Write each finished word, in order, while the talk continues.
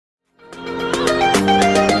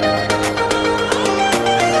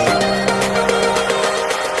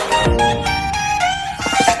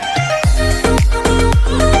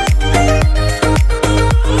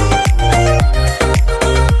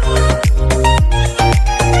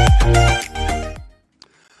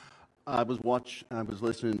I was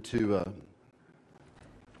listening to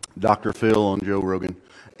Dr. Phil on Joe Rogan,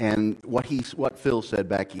 and what Phil said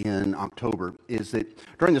back in October is that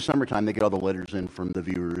during the summertime they get all the letters in from the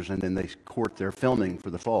viewers, and then they court their filming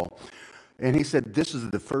for the fall. And he said this is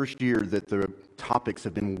the first year that the topics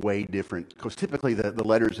have been way different, because typically the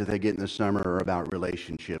letters that they get in the summer are about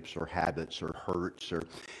relationships or habits or hurts or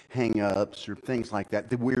hang-ups or things like that,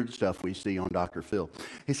 the weird stuff we see on Dr. Phil.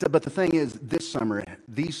 He said, but the thing is, this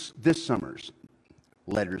summer's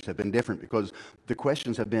letters have been different, because the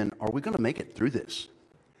questions have been, are we going to make it through this?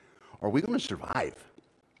 Are we going to survive?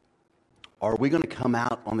 Are we going to come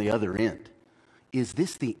out on the other end? Is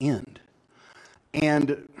this the end?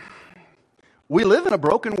 And we live in a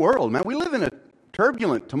broken world, man. We live in a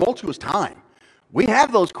turbulent, tumultuous time. We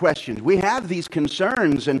have those questions. We have these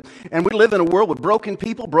concerns, and we live in a world with broken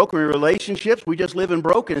people, broken relationships. We just live in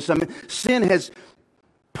brokenness. I mean, sin has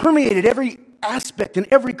permeated every aspect and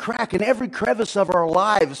every crack and every crevice of our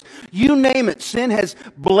lives. You name it, sin has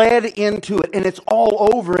bled into it, and it's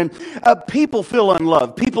all over. And people feel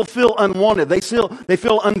unloved. People feel unwanted. They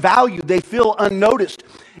feel unvalued. They feel unnoticed.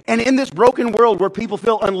 And in this broken world where people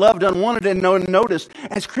feel unloved, unwanted, and unnoticed,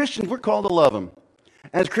 as Christians, we're called to love them.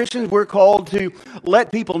 As Christians, we're called to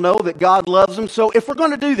let people know that God loves them. So if we're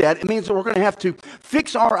going to do that, it means that we're going to have to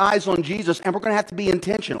fix our eyes on Jesus, and we're going to have to be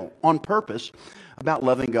intentional, on purpose, about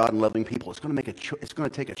loving God and loving people. It's going to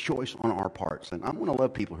take a choice on our parts. And I'm going to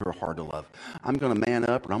love people who are hard to love. I'm going to man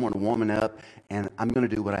up, or I'm going to woman up, and I'm going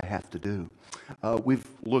to do what I have to do. We've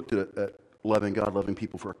looked at loving God, loving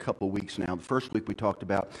people for a couple of weeks now. The first week we talked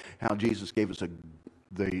about how Jesus gave us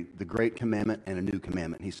the great commandment and a new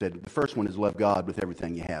commandment. He said the first one is love God with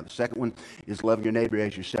everything you have. The second one is love your neighbor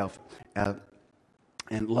as yourself,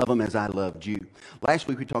 and love them as I loved you. Last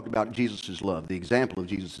week we talked about Jesus' love, the example of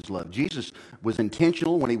Jesus' love. Jesus was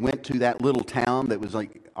intentional when he went to that little town that was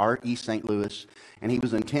like our East St. Louis, and he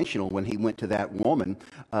was intentional when he went to that woman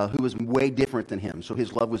who was way different than him. So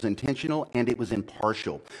his love was intentional, and it was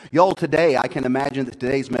impartial. Y'all, today, I can imagine that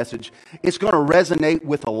today's message, it's going to resonate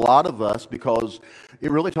with a lot of us, because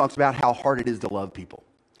it really talks about how hard it is to love people.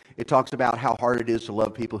 It talks about how hard it is to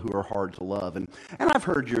love people who are hard to love. And I've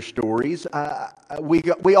heard your stories.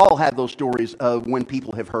 We all have those stories of when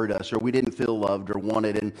people have hurt us, or we didn't feel loved or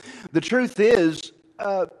wanted. And the truth is,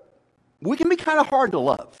 we can be kind of hard to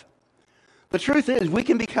love. The truth is, we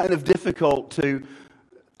can be kind of difficult to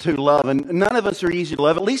love, and none of us are easy to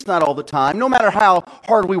love, at least not all the time. No matter how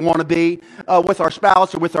hard we want to be with our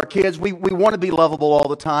spouse or with our kids, we want to be lovable all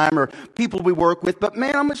the time, or people we work with. But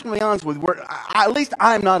man, I'm just going to be honest with you, at least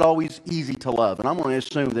I'm not always easy to love, and I'm going to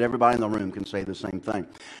assume that everybody in the room can say the same thing.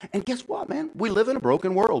 And guess what, man? We live in a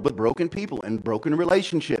broken world with broken people and broken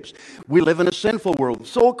relationships. We live in a sinful world,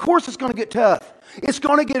 so of course it's going to get tough. It's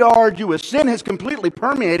going to get arduous. Sin has completely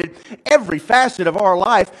permeated every facet of our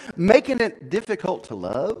life, making it difficult to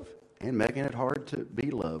love and making it hard to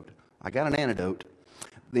be loved. I got an antidote.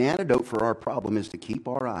 The antidote for our problem is to keep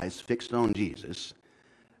our eyes fixed on Jesus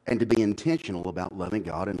and to be intentional about loving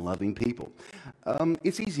God and loving people.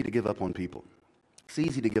 It's easy to give up on people. It's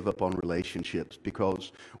easy to give up on relationships,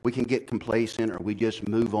 because we can get complacent, or we just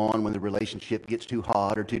move on when the relationship gets too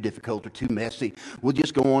hot or too difficult or too messy. We'll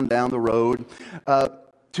just go on down the road.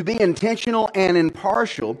 To be intentional and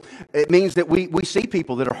impartial, it means that we see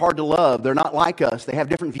people that are hard to love. They're not like us. They have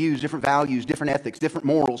different views, different values, different ethics, different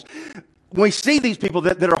morals. We see these people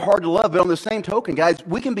that are hard to love, but on the same token, guys,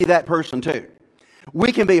 we can be that person too.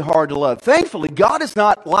 We can be hard to love. Thankfully, God is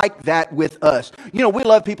not like that with us. You know, we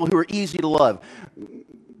love people who are easy to love.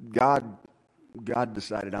 God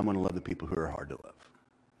decided, I'm going to love the people who are hard to love.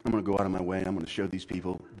 I'm going to go out of my way, and I'm going to show these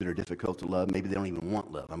people that are difficult to love. Maybe they don't even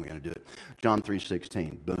want love. I'm going to do it. John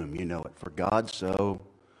 3:16. Boom, you know it. For God so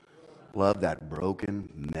loved that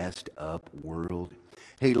broken, messed up world.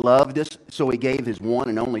 He loved us, so he gave his one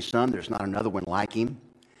and only Son. There's not another one like him.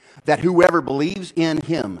 That whoever believes in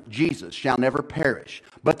him, Jesus, shall never perish,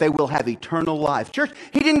 but they will have eternal life. Church,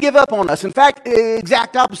 he didn't give up on us. In fact,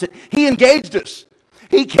 exact opposite. He engaged us.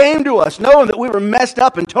 He came to us knowing that we were messed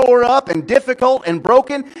up and tore up and difficult and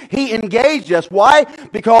broken. He engaged us. Why?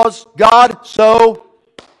 Because God so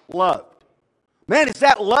loved. Man, it's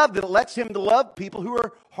that love that lets him to love people who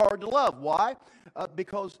are hard to love. Why?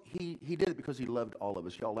 Because he did it because he loved all of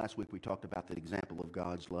us. Y'all, last week we talked about that example of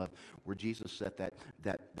God's love, where Jesus set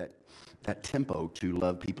that tempo to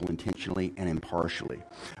love people intentionally and impartially.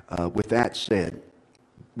 With that said,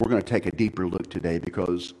 we're going to take a deeper look today,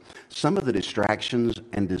 because some of the distractions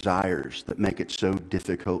and desires that make it so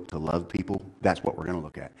difficult to love people, that's what we're going to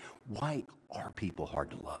look at. Why are people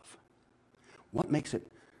hard to love? What makes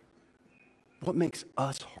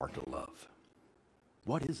us hard to love?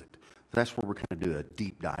 What is it? That's where we're going to do a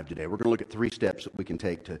deep dive today. We're going to look at 3 steps that we can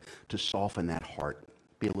take to soften that heart,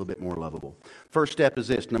 be a little bit more lovable. First step is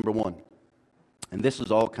this, number 1. And this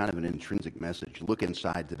is all kind of an intrinsic message. Look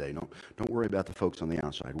inside today. Don't worry about the folks on the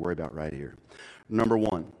outside. Worry about right here. Number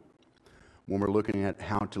 1, when we're looking at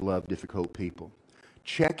how to love difficult people,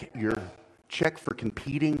 check for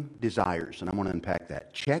competing desires. And I want to unpack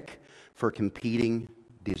that. Check for competing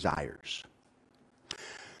desires.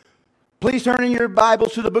 Please turn in your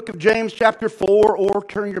Bibles to the book of James chapter 4, or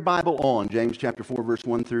turn your Bible on. James chapter 4, verse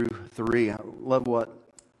 1 through 3. I love what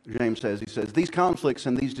James says. He says, these conflicts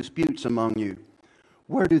and these disputes among you,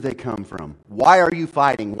 where do they come from? Why are you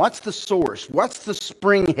fighting? What's the source? What's the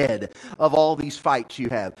springhead of all these fights you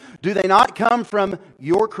have? Do they not come from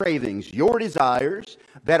your cravings, your desires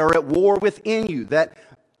that are at war within you, that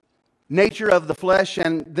nature of the flesh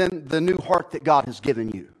and then the new heart that God has given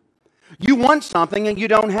you? You want something and you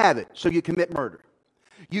don't have it, so you commit murder.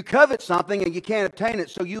 You covet something and you can't obtain it,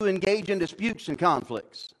 so you engage in disputes and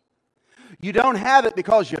conflicts. You don't have it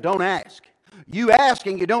because you don't ask. You ask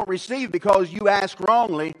and you don't receive because you ask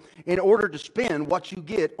wrongly in order to spend what you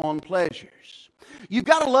get on pleasures. You've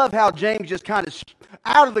got to love how James just kind of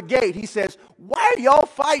out of the gate, he says, why are y'all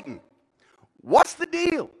fighting? What's the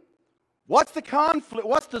deal? What's the conflict?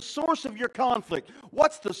 What's the source of your conflict?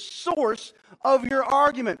 What's the source of your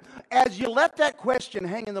argument? As you let that question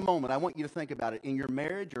hang in the moment, I want you to think about it in your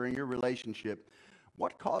marriage or in your relationship.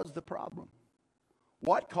 What caused the problem?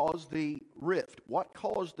 What caused the rift? What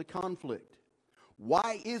caused the conflict?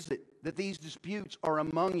 Why is it that these disputes are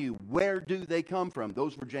among you? Where do they come from?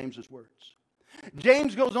 Those were James's words.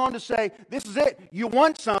 James goes on to say, this is it. You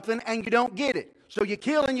want something and you don't get it. So you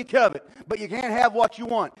kill and you covet, but you can't have what you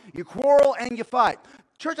want. You quarrel and you fight.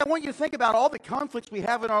 Church, I want you to think about all the conflicts we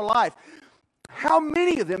have in our life. How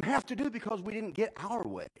many of them have to do because we didn't get our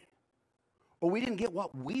way? Or we didn't get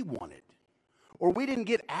what we wanted? Or we didn't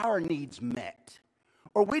get our needs met?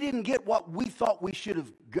 Or we didn't get what we thought we should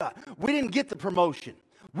have got? We didn't get the promotion.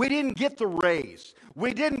 We didn't get the raise.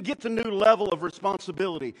 We didn't get the new level of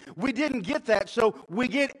responsibility. We didn't get that, so we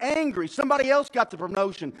get angry. Somebody else got the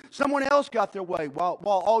promotion. Someone else got their way. While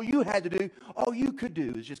all you had to do, all you could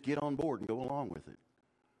do is just get on board and go along with it.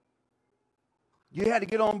 You had to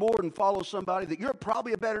get on board and follow somebody that you're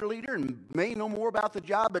probably a better leader and may know more about the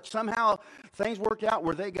job, but somehow things worked out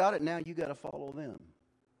where they got it. Now you got to follow them.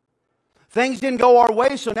 Things didn't go our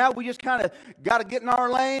way, so now we just kind of got to get in our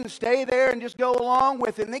lane and stay there and just go along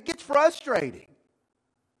with it. And it gets frustrating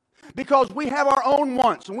because we have our own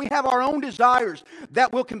wants and we have our own desires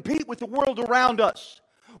that will compete with the world around us.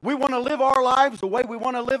 We want to live our lives the way we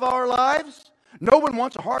want to live our lives. No one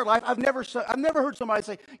wants a hard life. I've never heard somebody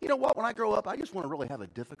say, you know what, when I grow up, I just want to really have a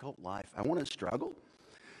difficult life. I want to struggle.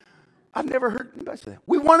 I've never heard anybody say that.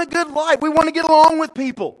 We want a good life. We want to get along with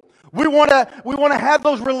people. We want to have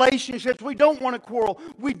those relationships. We don't want to quarrel.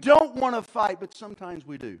 We don't want to fight, but sometimes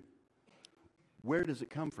we do. Where does it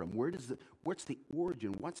come from? What's the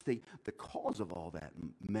origin? What's the cause of all that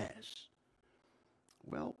mess?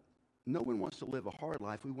 Well, no one wants to live a hard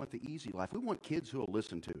life. We want the easy life. We want kids who will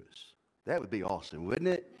listen to us. That would be awesome, wouldn't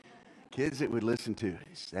it? Kids that would listen to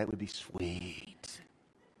us. That would be sweet.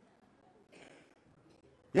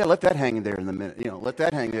 Yeah, let that hang in there in a minute. Let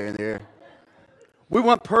that hang there in there. We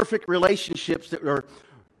want perfect relationships that are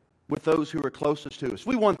with those who are closest to us.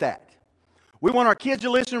 We want that. We want our kids to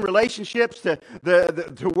listen, relationships to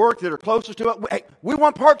work that are closest to us. We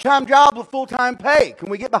want part-time jobs with full-time pay. Can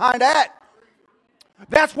we get behind that?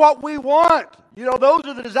 That's what we want. Those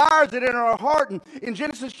are the desires that are in our heart. And in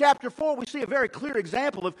Genesis chapter 4, we see a very clear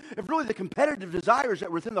example of really the competitive desires that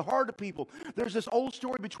were within the heart of people. There's this old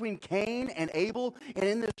story between Cain and Abel. And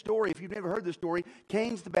in this story, if you've never heard this story,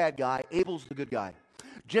 Cain's the bad guy, Abel's the good guy.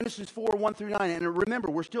 Genesis 4, 1 through 9. And remember,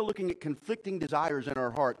 we're still looking at conflicting desires in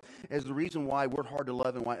our heart as the reason why we're hard to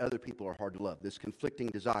love and why other people are hard to love. This conflicting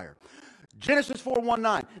desire. Genesis 4, 1,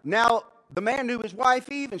 9. Now, the man knew his wife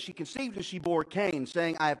Eve, and she conceived and she bore Cain,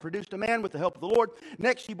 saying, I have produced a man with the help of the Lord.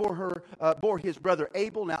 Next she bore his brother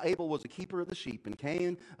Abel. Now Abel was a keeper of the sheep, and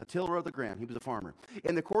Cain a tiller of the ground. He was a farmer.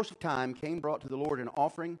 In the course of time, Cain brought to the Lord an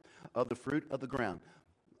offering of the fruit of the ground.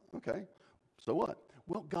 Okay, so what?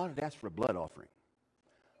 Well, God had asked for a blood offering.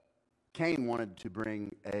 Cain wanted to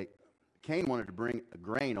bring a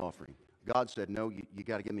grain offering. God said, no, you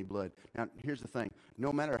got to give me blood. Now, here's the thing.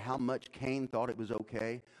 No matter how much Cain thought it was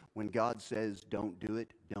okay, when God says don't do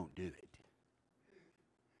it, don't do it.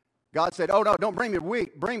 God said, oh, no, don't bring me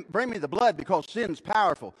wheat. Bring me the blood because sin's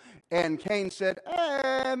powerful. And Cain said,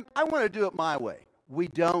 I want to do it my way. We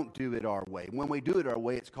don't do it our way. When we do it our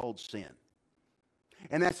way, it's called sin.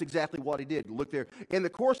 And that's exactly what he did. Look there. In the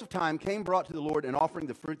course of time, Cain brought to the Lord an offering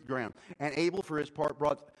the fruit of the ground. And Abel, for his part,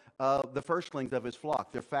 brought the firstlings of his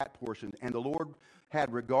flock, their fat portions. And the Lord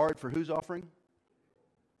had regard for whose offering?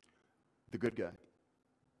 The good guy.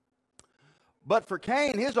 But for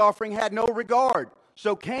Cain, his offering had no regard.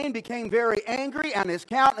 So Cain became very angry, and his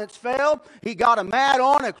countenance fell. He got a mad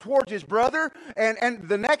on it towards his brother. And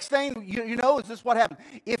the next thing you know is this what happened.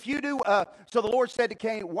 If you do, so the Lord said to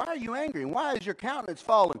Cain, why are you angry? And why is your countenance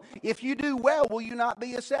fallen? If you do well, will you not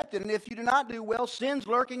be accepted? And if you do not do well, sin's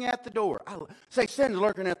lurking at the door. Say, sin's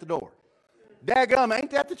lurking at the door. Daggum,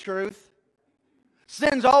 ain't that the truth?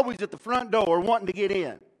 Sin's always at the front door wanting to get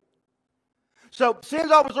in. So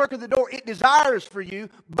sin's always lurking at the door. It desires for you,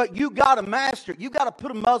 but you got to master it. You got to put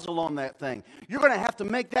a muzzle on that thing. You're going to have to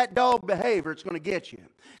make that dog behave or it's going to get you.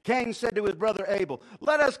 Cain said to his brother Abel,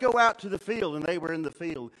 let us go out to the field. And they were in the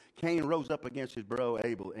field. Cain rose up against his bro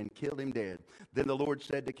Abel and killed him dead. Then the Lord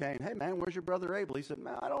said to Cain, hey man, where's your brother Abel? He said,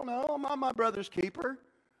 man, I don't know. I'm my brother's keeper.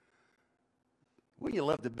 Wouldn't you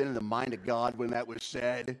love to have been in the mind of God when that was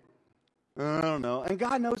said? I don't know. And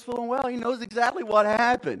God knows full and well. He knows exactly what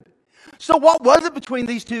happened. So what was it between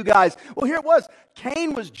these two guys? Well, here it was.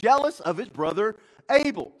 Cain was jealous of his brother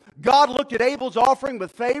Abel. God looked at Abel's offering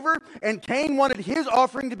with favor, and Cain wanted his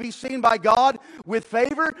offering to be seen by God with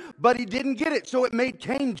favor, but he didn't get it. So it made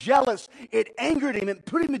Cain jealous. It angered him. It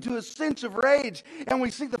put him into a sense of rage. And we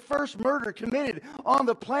see the first murder committed on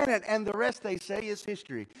the planet, and the rest, they say, is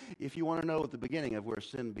history. If you want to know at the beginning of where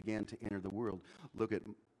sin began to enter the world, look at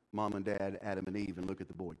mom and dad, Adam and Eve, and look at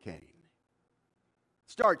the boy Cain.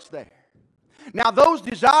 Starts there. Now those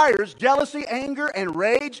desires, jealousy, anger, and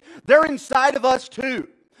rage, they're inside of us too.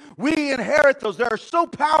 We inherit those. They're so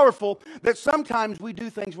powerful that sometimes we do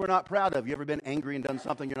things we're not proud of. You ever been angry and done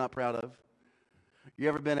something you're not proud of? You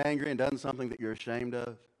ever been angry and done something that you're ashamed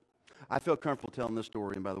of? I feel comfortable telling this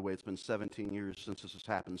story, and by the way, it's been 17 years since this has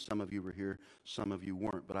happened. Some of you were here, some of you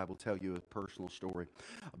weren't, but I will tell you a personal story.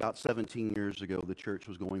 About 17 years ago, the church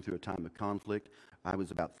was going through a time of conflict. I was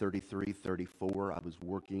about 33, 34. I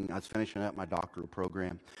was finishing up my doctoral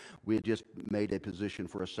program. We had just made a position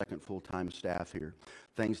for a second full-time staff here.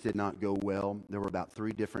 Things did not go well. There were about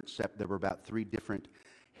three different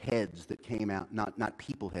heads that came out, not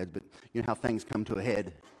people heads, but you know how things come to a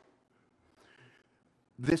head.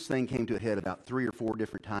 This thing came to a head about 3 or 4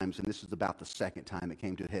 different times, and this is about the second time it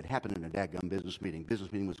came to a head. It happened in a dadgum business meeting.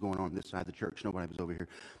 Business meeting was going on this side of the church. Nobody was over here.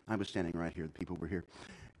 I was standing right here. The people were here.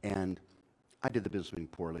 And I did the business meeting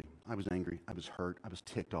poorly. I was angry. I was hurt. I was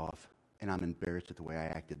ticked off. And I'm embarrassed at the way I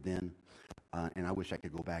acted then. And I wish I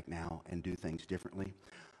could go back now and do things differently.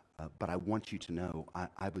 But I want you to know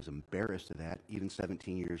I was embarrassed of that even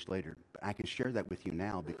 17 years later. But I can share that with you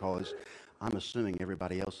now because I'm assuming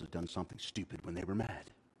everybody else has done something stupid when they were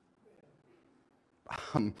mad.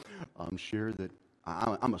 I'm sure that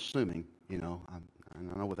I'm assuming, you know.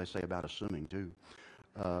 I know what they say about assuming too.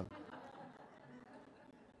 But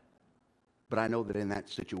I know that in that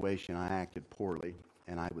situation I acted poorly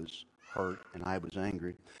and I was hurt and I was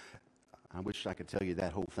angry. I wish I could tell you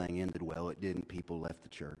that whole thing ended well. It didn't. People left the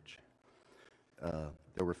church.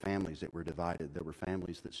 There were families that were divided. There were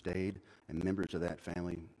families that stayed, and members of that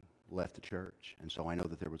family left the church. And so I know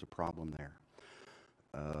that there was a problem there.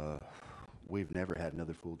 We've never had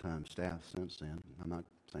another full-time staff since then. I'm not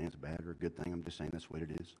saying it's a bad or a good thing. I'm just saying that's what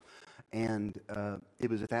it is. And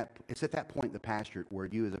it's at that point in the pastorate where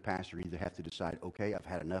you as a pastor either have to decide, okay, I've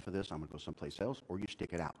had enough of this, I'm going to go someplace else, or you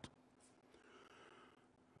stick it out.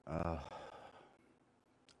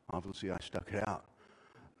 Obviously, I stuck it out.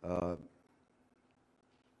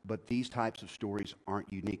 But these types of stories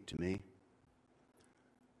aren't unique to me.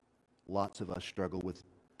 Lots of us struggle with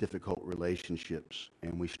difficult relationships,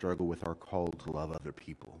 and we struggle with our call to love other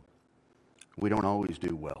people. We don't always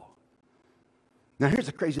do well. Now, here's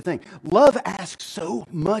the crazy thing. Love asks so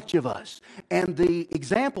much of us. And the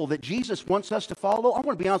example that Jesus wants us to follow, I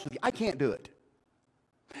want to be honest with you, I can't do it.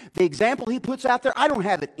 The example he puts out there, I don't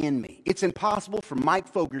have it in me. It's impossible for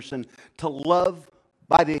Mike Fogerson to love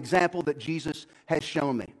by the example that Jesus has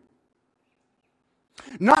shown me.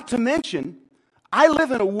 Not to mention, I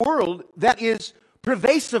live in a world that is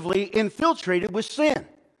pervasively infiltrated with sin.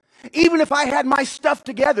 Even if I had my stuff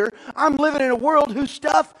together, I'm living in a world whose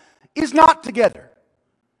stuff is not together.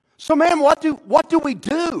 So man, what do we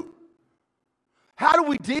do? How do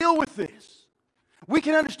we deal with this? We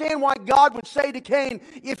can understand why God would say to Cain,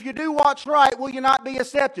 if you do what's right, will you not be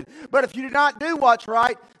accepted? But if you do not do what's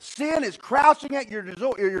right, sin is crouching at your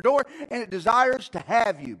door and it desires to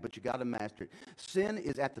have you, but you got to master it. Sin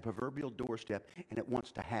is at the proverbial doorstep and it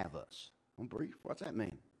wants to have us. What's that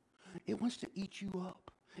mean? It wants to eat you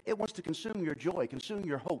up. It wants to consume your joy, consume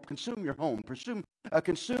your hope, consume your home, consume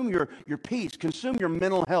your peace, consume your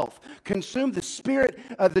mental health, consume the spirit,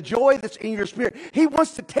 the joy that's in your spirit. He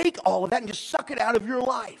wants to take all of that and just suck it out of your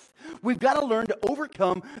life. We've got to learn to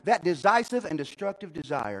overcome that decisive and destructive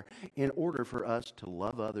desire in order for us to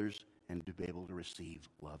love others and to be able to receive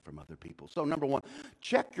love from other people. So number one,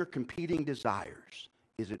 check your competing desires.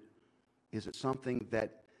 Is it something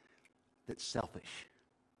that's selfish?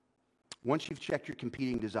 Once you've checked your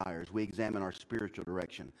competing desires, we examine our spiritual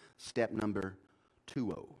direction. Step number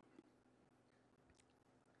 20.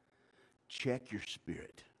 Check your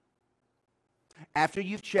spirit. After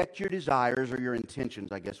you've checked your desires, or your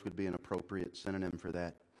intentions, I guess would be an appropriate synonym for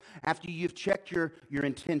that. After you've checked your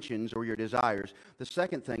intentions or your desires, the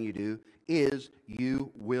second thing you do is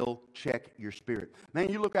you will check your spirit.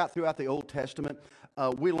 Man, you look out throughout the Old Testament,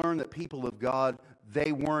 we learn that people of God,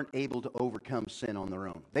 they weren't able to overcome sin on their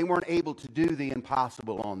own. They weren't able to do the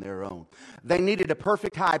impossible on their own. They needed a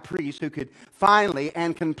perfect high priest who could finally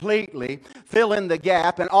and completely fill in the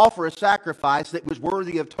gap and offer a sacrifice that was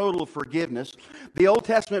worthy of total forgiveness. The Old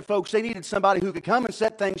Testament folks, they needed somebody who could come and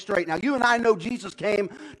set things straight. Now, you and I know Jesus came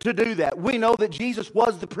to do that. We know that Jesus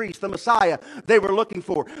was the priest, the Messiah they were looking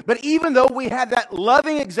for. But even though we have that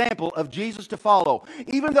loving example of Jesus to follow,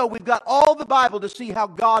 even though we've got all the Bible to see how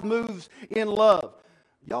God moves in love,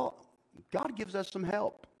 y'all, God gives us some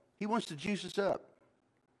help. He wants to juice us up.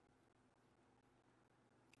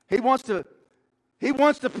 He wants to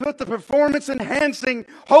put the performance-enhancing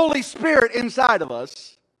Holy Spirit inside of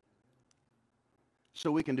us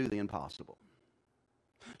so we can do the impossible.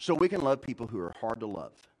 So we can love people who are hard to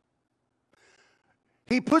love.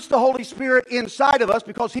 He puts the Holy Spirit inside of us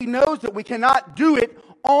because He knows that we cannot do it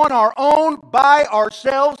on our own, by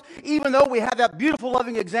ourselves. Even though we have that beautiful,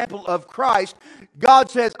 loving example of Christ,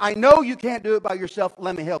 God says, I know you can't do it by yourself.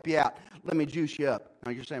 Let me help you out. Let me juice you up.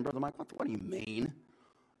 Now you're saying, Brother Mike, what do you mean?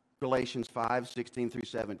 Galatians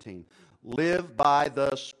 5:16-17. Live by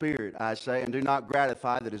the Spirit, I say, and do not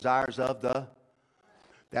gratify the desires of the...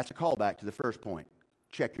 That's a callback to the first point.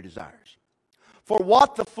 Check your desires. For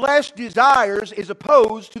what the flesh desires is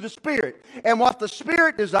opposed to the Spirit, and what the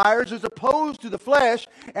Spirit desires is opposed to the flesh,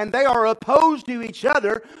 and they are opposed to each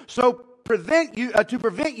other, so prevent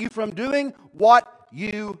you from doing what do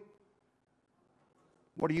you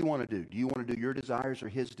want to do? Do you want to do your desires or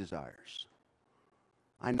His desires?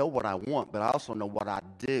 I know what I want, but I also know what I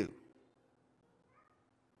do.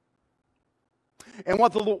 And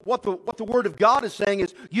what the Word of God is saying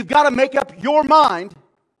is, you've got to make up your mind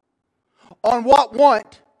on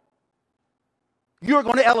what you're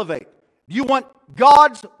going to elevate. Do you want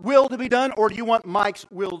God's will to be done, or do you want Mike's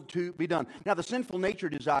will to be done? Now, the sinful nature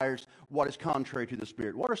desires what is contrary to the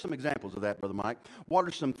Spirit. What are some examples of that, Brother Mike? What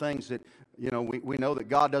are some things that, we know that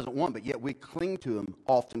God doesn't want, but yet we cling to Him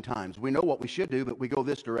oftentimes? We know what we should do, but we go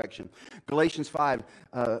this direction. Galatians 5,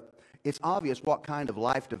 it's obvious what kind of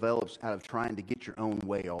life develops out of trying to get your own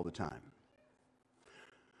way all the time.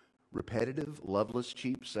 Repetitive, loveless,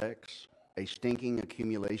 cheap sex, a stinking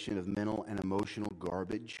accumulation of mental and emotional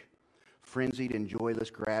garbage, frenzied and joyless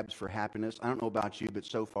grabs for happiness. I don't know about you, but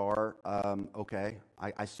so far, okay,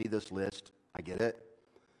 I see this list. I get it.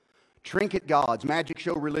 Trinket gods, magic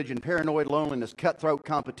show religion, paranoid loneliness, cutthroat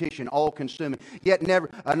competition, all-consuming, yet never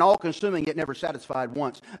satisfied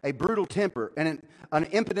once. A brutal temper and an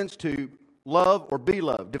impotence to love or be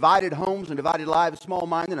loved. Divided homes and divided lives,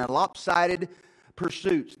 small-minded and lopsided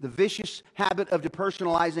pursuits. The vicious habit of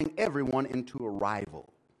depersonalizing everyone into a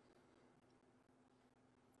rival.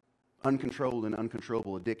 Uncontrolled and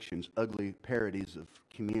uncontrollable addictions, ugly parodies of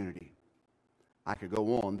community. I could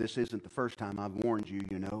go on. This isn't the first time I've warned you,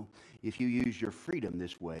 If you use your freedom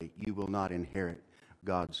this way, you will not inherit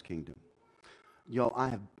God's kingdom.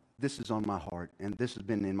 Y'all, this is on my heart, and this has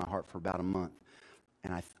been in my heart for about a month,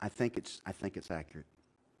 and I think it's accurate.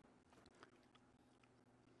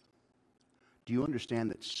 Do you understand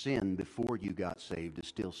that sin before you got saved is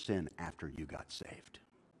still sin after you got saved?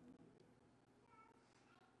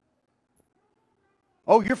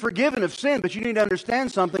 Oh, you're forgiven of sin, but you need to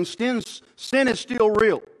understand something. Sin is still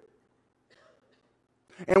real.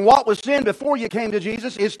 And what was sin before you came to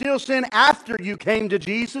Jesus is still sin after you came to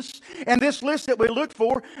Jesus. And this list that we look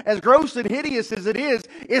for, as gross and hideous as it is,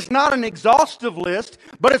 it's not an exhaustive list,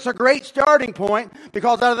 but it's a great starting point,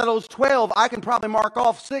 because out of those 12, I can probably mark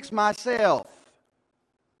off 6 myself.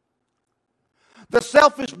 The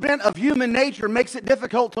selfish bent of human nature makes it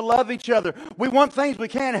difficult to love each other. We want things we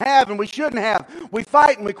can't have and we shouldn't have. We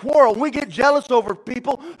fight and we quarrel. We get jealous over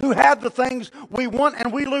people who have the things we want,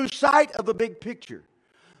 and we lose sight of the big picture.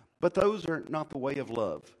 But those are not the way of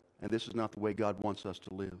love, and this is not the way God wants us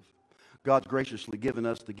to live. God's graciously given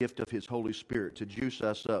us the gift of His Holy Spirit to juice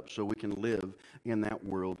us up so we can live in that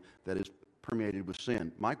world that is permeated with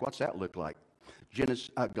sin. Mike, what's that look like?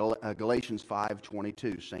 Galatians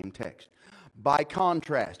 5:22, same text. By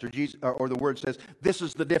contrast, or the word says, this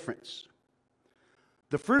is the difference.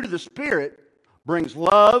 The fruit of the Spirit brings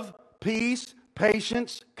love, peace,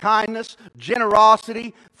 patience, kindness,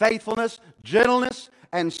 generosity, faithfulness, gentleness,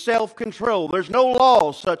 and self-control. There's no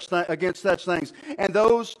law against such things. And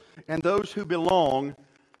those who belong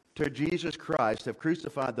to Jesus Christ have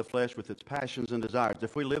crucified the flesh with its passions and desires.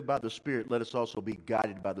 If we live by the Spirit, let us also be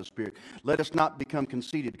guided by the Spirit. Let us not become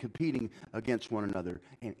conceited, competing against one another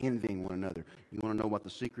and envying one another. You want to know what the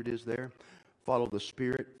secret is there? Follow the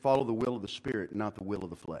Spirit, follow the will of the Spirit, not the will of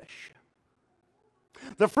the flesh.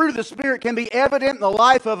 The fruit of the Spirit can be evident in the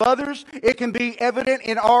life of others. It can be evident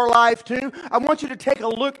in our life too. I want you to take a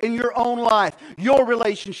look in your own life, your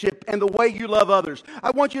relationship, and the way you love others. I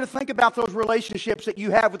want you to think about those relationships that you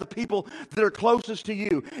have with the people that are closest to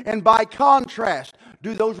you. And by contrast,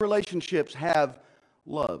 do those relationships have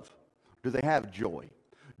love? Do they have joy?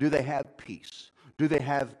 Do they have peace? Do they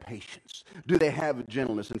have patience? Do they have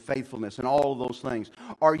gentleness and faithfulness and all of those things?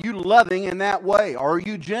 Are you loving in that way? Are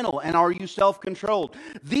you gentle and are you self-controlled?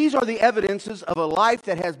 These are the evidences of a life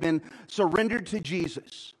that has been surrendered to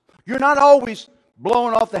Jesus. You're not always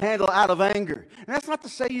blowing off the handle out of anger. And that's not to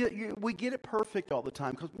say we get it perfect all the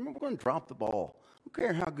time, because we're going to drop the ball. I don't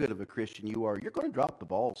care how good of a Christian you are, you're going to drop the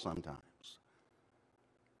ball sometimes.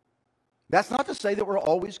 That's not to say that we're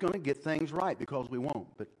always going to get things right, because we won't.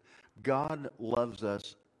 But God loves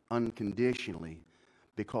us unconditionally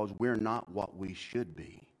because we're not what we should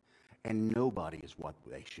be. And nobody is what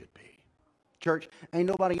they should be. Church, ain't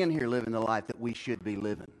nobody in here living the life that we should be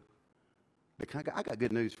living. But I got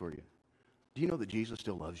good news for you. Do you know that Jesus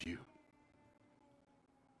still loves you?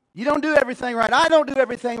 You don't do everything right. I don't do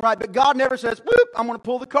everything right. But God never says, whoop, I'm going to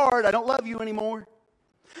pull the card. I don't love you anymore.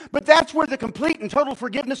 But that's where the complete and total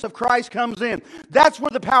forgiveness of Christ comes in. That's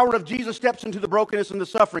where the power of Jesus steps into the brokenness and the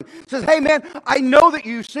suffering. It says, hey man, I know that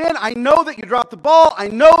you sin. I know that you dropped the ball. I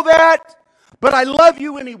know that. But I love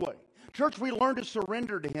you anyway. Church, we learn to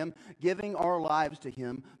surrender to Him, giving our lives to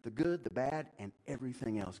Him, the good, the bad, and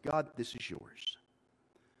everything else. God, this is yours.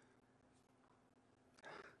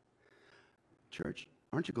 Church,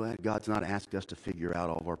 aren't you glad God's not asked us to figure out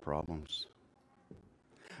all of our problems?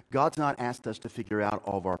 God's not asked us to figure out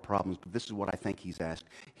all of our problems, but this is what I think He's asked.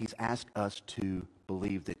 He's asked us to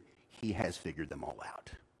believe that He has figured them all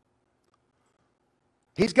out.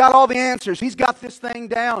 He's got all the answers. He's got this thing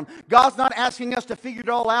down. God's not asking us to figure it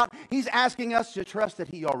all out. He's asking us to trust that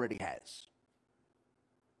He already has.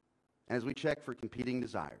 And as we check for competing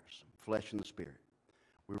desires, flesh and the spirit,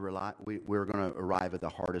 we're going to arrive at the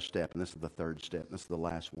hardest step, and this is the third step. This is the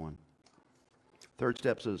last one. Third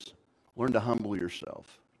step says, learn to humble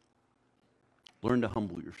yourself. Learn to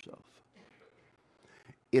humble yourself.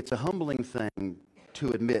 It's a humbling thing to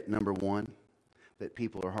admit, number one, that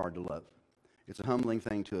people are hard to love. It's a humbling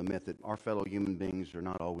thing to admit that our fellow human beings are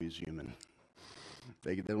not always human.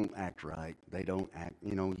 They don't act right. They don't act,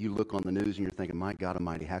 you look on the news and you're thinking, my God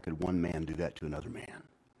Almighty, how could one man do that to another man?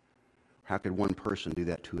 How could one person do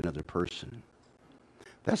that to another person?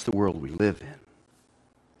 That's the world we live in.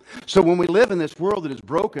 So when we live in this world that is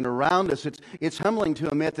broken around us, it's humbling to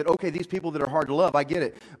admit that, okay, these people that are hard to love, I get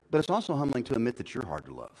it. But it's also humbling to admit that you're hard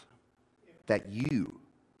to love. That you.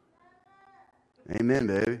 Amen,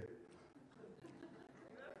 baby.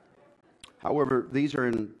 However, these are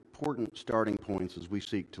important starting points as we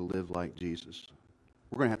seek to live like Jesus.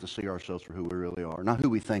 We're going to have to see ourselves for who we really are. Not who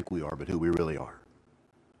we think we are, but who we really are.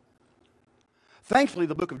 Thankfully,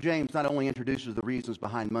 the book of James not only introduces the reasons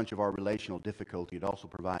behind much of our relational difficulty, it also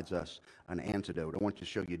provides us an antidote. I want to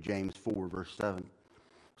show you James 4, verse 7.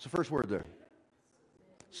 What's the first word there?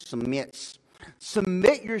 Submits.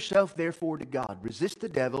 Submit yourself, therefore, to God. Resist the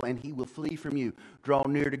devil, and he will flee from you. Draw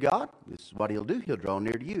near to God. This is what He'll do. He'll draw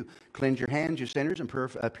near to you. Cleanse your hands, you sinners, and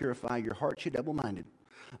purify your hearts, you double-minded.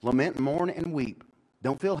 Lament, mourn, and weep.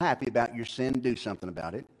 Don't feel happy about your sin. Do something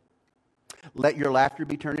about it. Let your laughter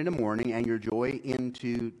be turned into mourning and your joy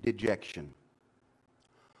into dejection.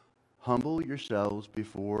 Humble yourselves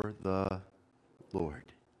before the Lord.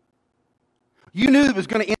 You knew it was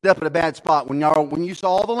going to end up at a bad spot when you saw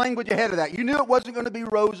all the language ahead of that. You knew it wasn't going to be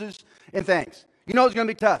roses and things. You know it was going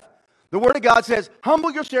to be tough. The Word of God says,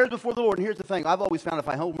 humble yourselves before the Lord. And here's the thing. I've always found if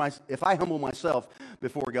I humble myself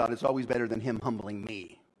before God, it's always better than Him humbling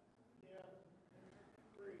me.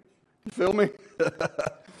 You feel me?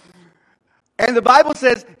 And the Bible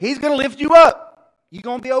says He's going to lift you up. You're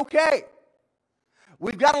going to be okay.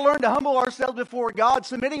 We've got to learn to humble ourselves before God,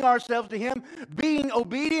 submitting ourselves to Him, being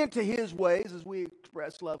obedient to His ways as we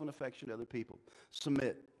express love and affection to other people.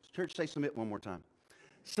 Submit. Church, say submit one more time.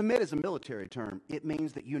 Submit is a military term. It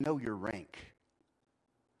means that you know your rank.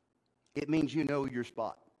 It means you know your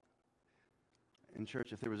spot. And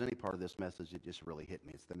church, if there was any part of this message that just really hit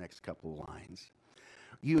me, it's the next couple of lines.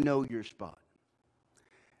 You know your spot.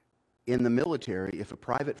 In the military, if a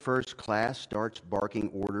private first class starts barking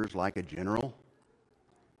orders like a general,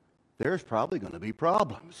 there's probably going to be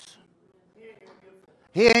problems.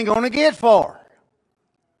 He ain't going to get far.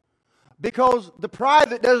 Because the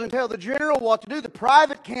private doesn't tell the general what to do. The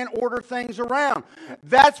private can't order things around.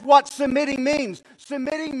 That's what submitting means.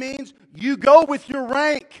 Submitting means you go with your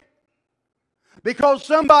rank. Because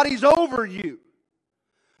somebody's over you.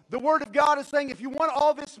 The Word of God is saying if you want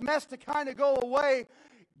all this mess to kind of go away,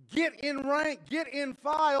 get in rank, get in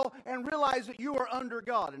file, and realize that you are under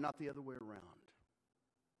God and not the other way around.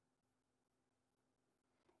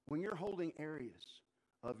 When you're holding areas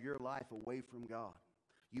of your life away from God,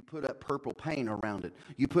 you put up purple paint around it.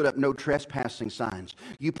 You put up no trespassing signs.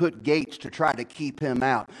 You put gates to try to keep him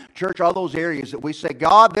out. Church, all those areas that we say,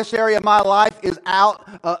 God, this area of my life is out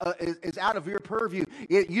of your purview.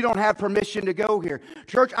 You don't have permission to go here.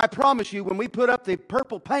 Church, I promise you, when we put up the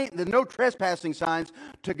purple paint and the no trespassing signs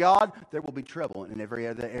to God, there will be trouble in every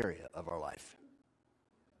other area of our life.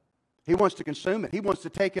 He wants to consume it. He wants to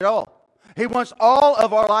take it all. He wants all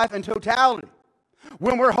of our life in totality.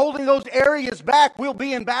 When we're holding those areas back, we'll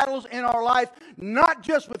be in battles in our life, not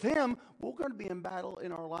just with Him, we're going to be in battle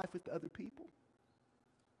in our life with other people.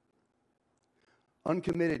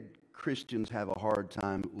 Uncommitted Christians have a hard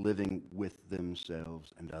time living with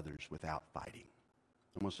themselves and others without fighting.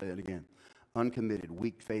 I'm going to say that again. Uncommitted,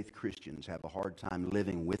 weak faith Christians have a hard time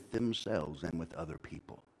living with themselves and with other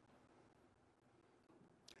people.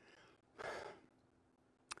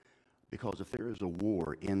 Because if there is a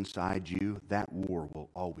war inside you, that war will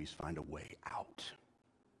always find a way out.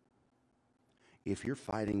 If you're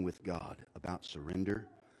fighting with God about surrender,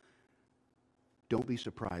 don't be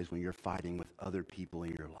surprised when you're fighting with other people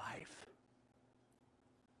in your life.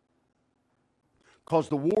 Because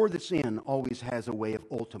the war that's in always has a way of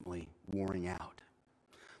ultimately warring out.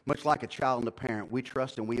 Much like a child and a parent, we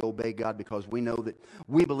trust and we obey God because we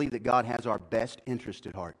believe that God has our best interest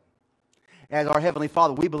at heart. As our Heavenly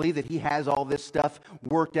Father, we believe that He has all this stuff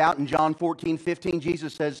worked out. In John 14:15,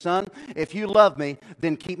 Jesus says, Son, if you love me,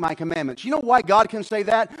 then keep my commandments. You know why God can say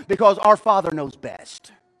that? Because our Father knows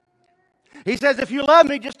best. He says, if you love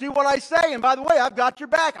me, just do what I say. And by the way, I've got your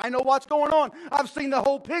back. I know what's going on. I've seen the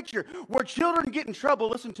whole picture. Where children get in trouble,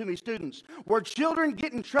 listen to me, students. Where children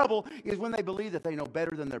get in trouble is when they believe that they know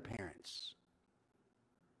better than their parents.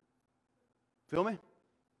 Feel me?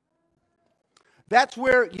 That's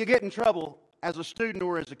where you get in trouble as a student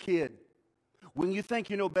or as a kid, when you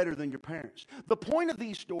think you know better than your parents. The point of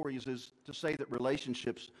these stories is to say that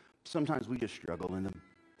relationships, sometimes we just struggle in them.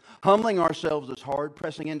 Humbling ourselves is hard.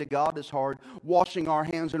 Pressing into God is hard. Washing our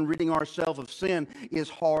hands and ridding ourselves of sin is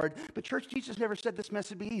hard. But church, Jesus never said this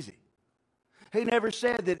mess would be easy. He never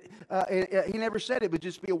said that. He never said it would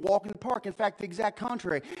just be a walk in the park. In fact, the exact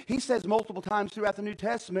contrary. He says multiple times throughout the New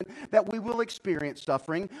Testament that we will experience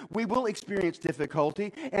suffering, we will experience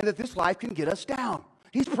difficulty, and that this life can get us down.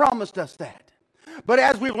 He's promised us that. But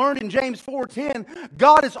as we learned in James 4:10,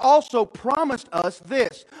 God has also promised us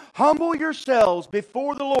this. Humble yourselves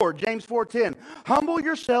before the Lord. James 4:10. Humble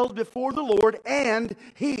yourselves before the Lord and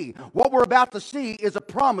He. What we're about to see is a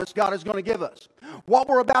promise God is going to give us. What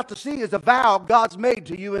we're about to see is a vow God's made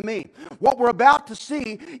to you and me. What we're about to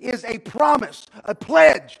see is a promise, a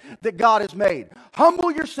pledge that God has made.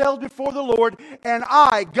 Humble yourselves before the Lord and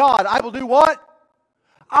I, God, I will do what?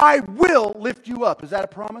 I will lift you up. Is that a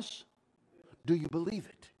promise? Do you believe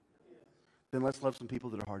it? Then let's love some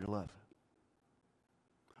people that are hard to love.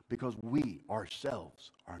 Because we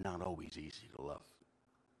ourselves are not always easy to love.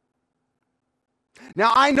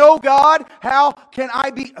 Now I know God. How can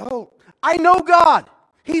I be? I know God.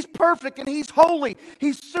 He's perfect and He's holy.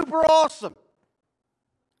 He's super awesome.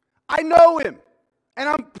 I know Him. And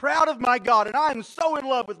I'm proud of my God. And I'm so in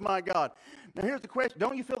love with my God. Now here's the question.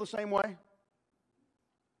 Don't you feel the same way?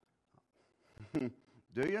 Do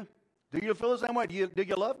you? Do you feel the same way? Do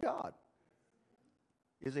you love God?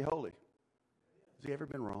 Is He holy? Has He ever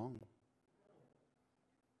been wrong?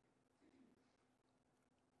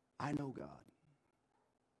 I know God.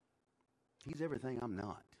 He's everything I'm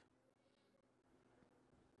not.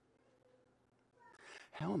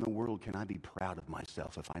 How in the world can I be proud of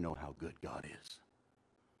myself if I know how good God is?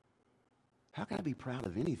 How can I be proud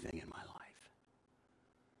of anything in my life?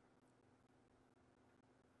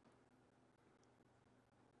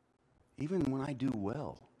 Even when I do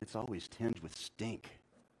well, it's always tinged with stink.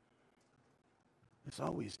 It's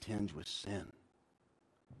always tinged with sin.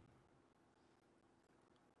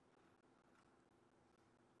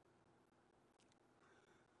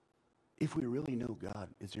 If we really know God,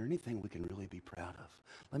 is there anything we can really be proud of?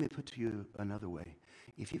 Let me put to you another way.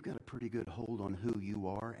 If you've got a pretty good hold on who you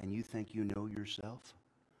are and you think you know yourself,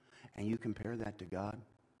 and you compare that to God,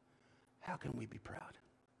 how can we be proud?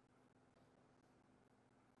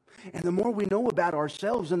 And the more we know about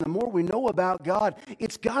ourselves and the more we know about God,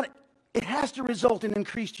 it has to result in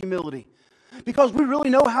increased humility. Because we really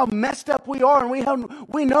know how messed up we are, and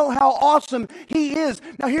we know how awesome He is.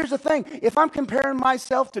 Now here's the thing. If I'm comparing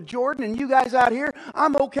myself to Jordan and you guys out here,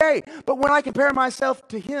 I'm okay. But when I compare myself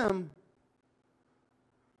to him,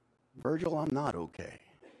 Virgil, I'm not okay.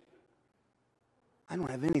 I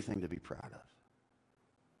don't have anything to be proud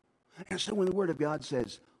of. And so when the Word of God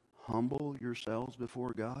says, humble yourselves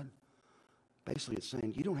before God, basically it's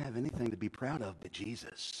saying you don't have anything to be proud of but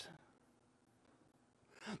Jesus.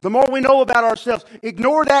 The more we know about ourselves,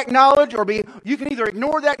 ignore that knowledge, you can either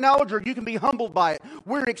ignore that knowledge or you can be humbled by it.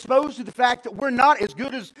 We're exposed to the fact that we're not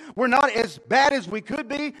as bad as we could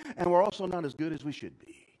be, and we're also not as good as we should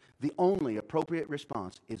be. The only appropriate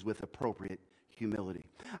response is with appropriate humility.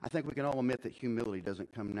 I think we can all admit that humility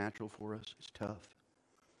doesn't come natural for us. It's tough.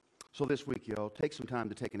 So this week, y'all, take some time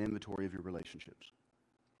to take an inventory of your relationships.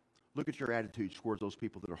 Look at your attitudes towards those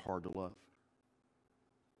people that are hard to love.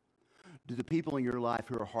 Do the people in your life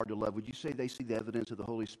who are hard to love, would you say they see the evidence of the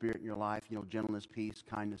Holy Spirit in your life? Gentleness, peace,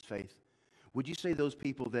 kindness, faith. Would you say those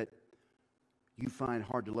people that you find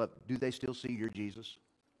hard to love, do they still see your Jesus?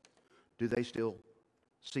 Do they still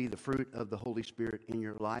see the fruit of the Holy Spirit in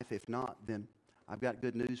your life? If not, then I've got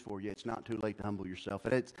good news for you. It's not too late to humble yourself.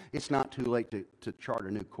 It's not too late to chart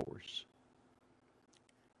a new course.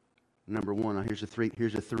 Number one, here's the three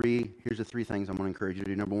things I'm going to encourage you to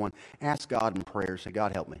do. Number one, ask God in prayer. Say,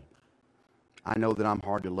 God, help me. I know that I'm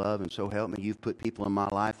hard to love, and so help me. You've put people in my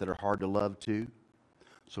life that are hard to love too.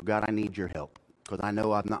 So God, I need your help because I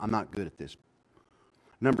know I'm not good at this.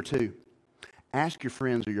 Number two, ask your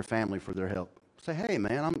friends or your family for their help. Say, hey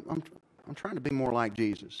man, I'm trying to be more like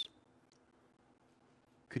Jesus.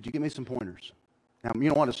 Could you give me some pointers? Now, you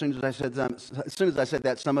know what? As soon as I said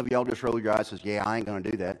that, some of y'all just rolled your eyes and says, yeah, I ain't going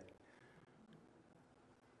to do that.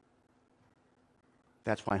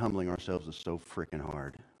 That's why humbling ourselves is so freaking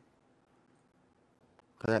hard.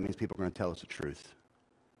 Because that means people are going to tell us the truth,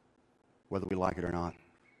 whether we like it or not.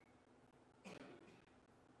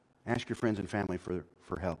 Ask your friends and family for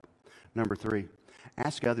help. Number three,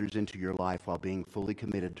 ask others into your life while being fully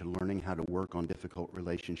committed to learning how to work on difficult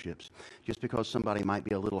relationships. Just because somebody might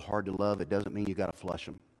be a little hard to love, it doesn't mean you got to flush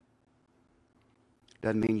them.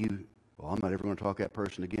 Doesn't mean I'm not ever going to talk to that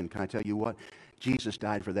person again. Can I tell you what? Jesus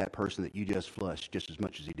died for that person that you just flushed just as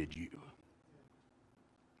much as he did you.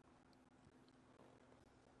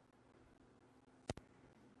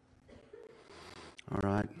 All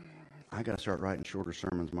right. I got to start writing shorter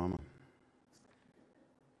sermons, Mama.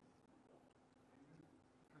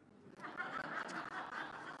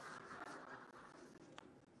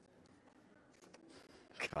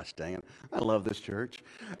 Gosh dang it. I love this church.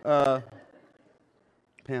 Pen,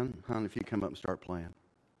 hon, if you come up and start playing.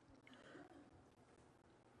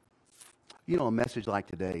 A message like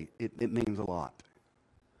today, it means a lot.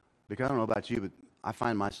 Because I don't know about you, but I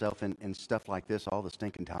find myself in stuff like this all the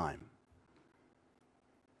stinking time.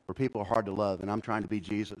 Where people are hard to love, and I'm trying to be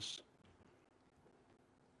Jesus.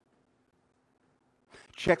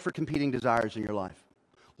 Check for competing desires in your life.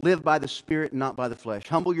 Live by the Spirit and not by the flesh.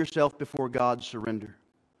 Humble yourself before God, surrender.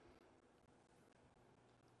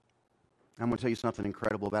 I'm going to tell you something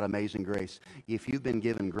incredible about amazing grace. If you've been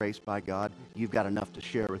given grace by God, you've got enough to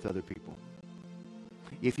share with other people.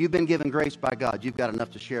 If you've been given grace by God, you've got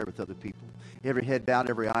enough to share with other people. Every head bowed,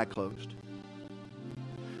 every eye closed.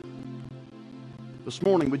 This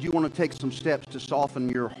morning, would you want to take some steps to soften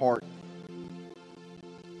your heart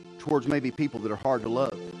towards maybe people that are hard to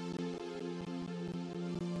love?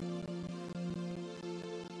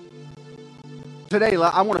 Today,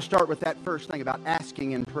 I want to start with that first thing about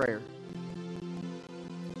asking in prayer.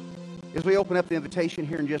 As we open up the invitation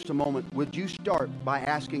here in just a moment, would you start by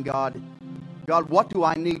asking God, what do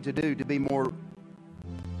I need to do to be more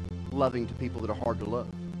loving to people that are hard to love?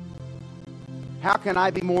 How can I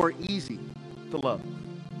be more easy to love?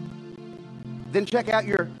 Then check out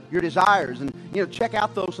your desires and check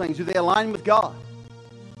out those things. Do they align with God?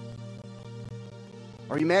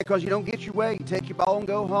 Are you mad because you don't get your way? You take your ball and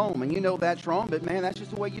go home, and you know that's wrong, but man, that's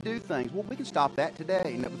just the way you do things. Well, we can stop that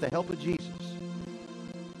today with the help of Jesus.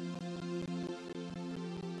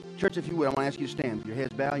 Church, if you would, I want to ask you to stand with your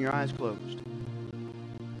heads bowed and your eyes closed.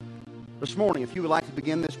 This morning, if you would like to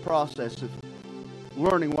begin this process of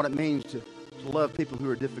learning what it means to love people who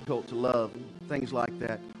are difficult to love, and things like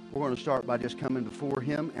that, we're going to start by just coming before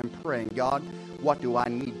Him and praying, God, what do I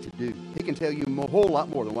need to do? He can tell you a whole lot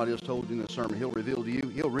more than what I just told you in the sermon. He'll reveal to you.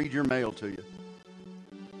 He'll read your mail to you.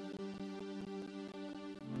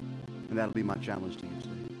 And that'll be my challenge to you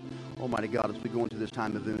today. Almighty God, as we go into this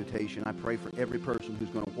time of invitation, I pray for every person who's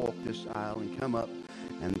going to walk this aisle and come up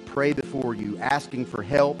and pray before you, asking for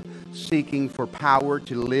help, seeking for power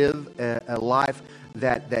to live a life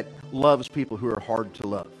that loves people who are hard to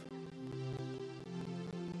love.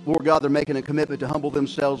 Lord God, they're making a commitment to humble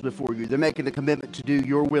themselves before you. They're making a commitment to do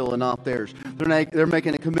your will and not theirs. They're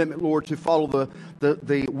making a commitment, Lord, to follow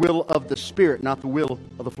the will of the Spirit, not the will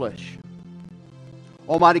of the flesh.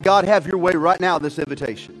 Almighty God, have your way right now in this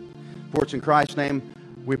invitation. For it's in Christ's name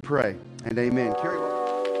we pray, and amen. Carry